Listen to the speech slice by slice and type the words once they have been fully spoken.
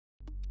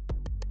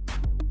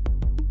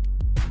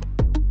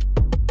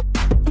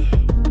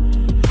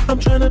I'm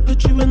tryna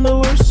put you in the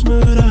worst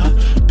mood.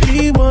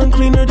 P1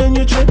 cleaner than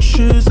your church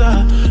shoes.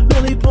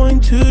 Really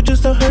point two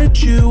just to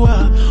hurt you.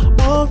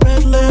 All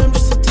red lamb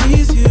just to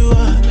tease you.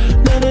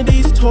 None of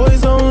these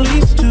toys on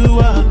lease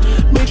to.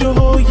 Made your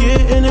whole year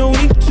in a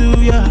week too.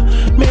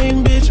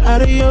 Main bitch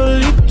out of your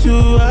league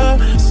too.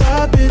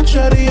 Side bitch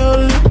out of your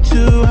league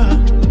too.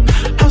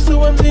 House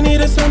so empty,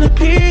 need a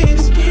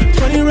centerpiece.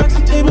 20 racks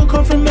a table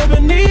come from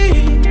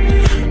ebony.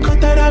 Cut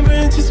that ivory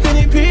into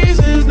skinny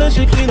pieces. Now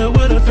she clean up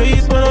with her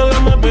face, man, I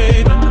love my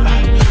baby.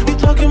 You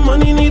talking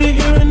money, need a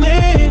hearing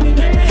aid.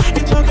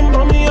 You talking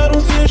about me, I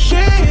don't see a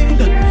shade.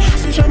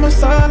 Switch on my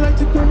side like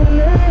the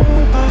Gurinder.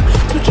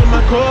 Switch on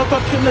my core, I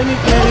can let me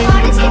play.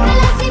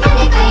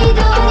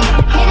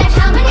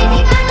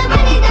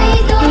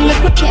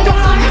 Look what you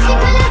got.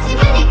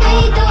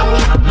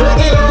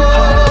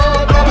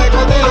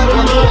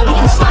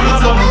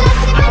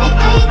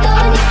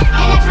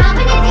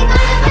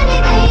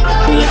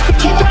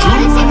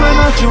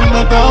 मैं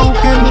बताऊं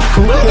कि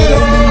लिखूं तेरे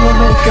लिए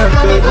मैं क्या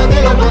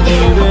करूं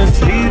धीरे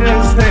धीरे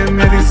से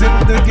मेरी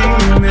जिंदगी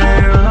में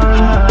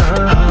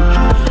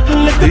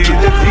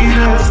धीरे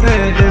धीरे से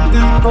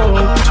दिल को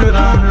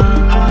चुराना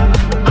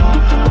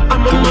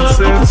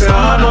तुमसे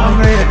प्यार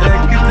में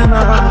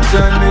कितना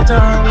जाने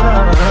जाना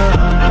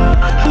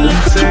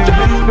तुमसे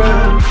मिलकर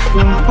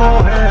तुमको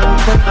है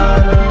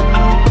बताना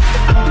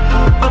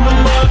I'm a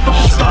Mashup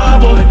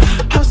Starboy.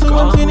 House so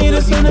empty, need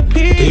a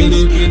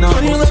centerpiece.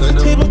 20 racks a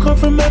table come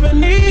from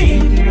ebony.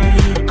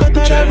 Cut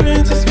that ivory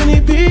into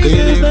skinny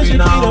pieces. Now she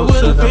clean up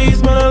with her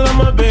face, man, I love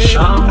my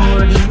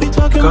baby. You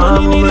talking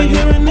money, need a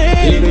hearing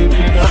aid.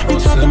 You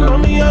talking about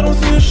me, I don't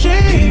see a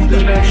shade.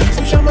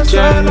 Switch on my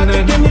side like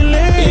a guinea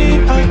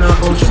leg.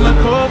 Switch on my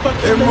core, I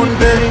can let me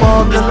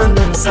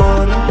play.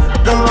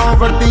 गल्लां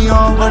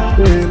वड्डियां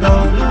वड्डे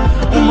नाल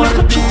उमर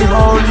दी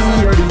हौली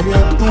अड़िए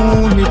तू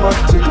नी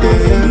बच के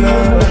ना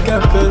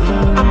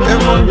ए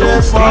मुंडे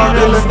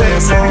पागल ने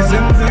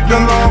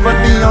गल्लां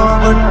वड्डियां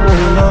वड्डे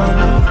नाल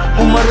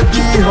उमर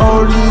दी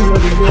हौली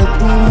अड़िए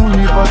तू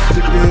नी बच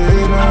के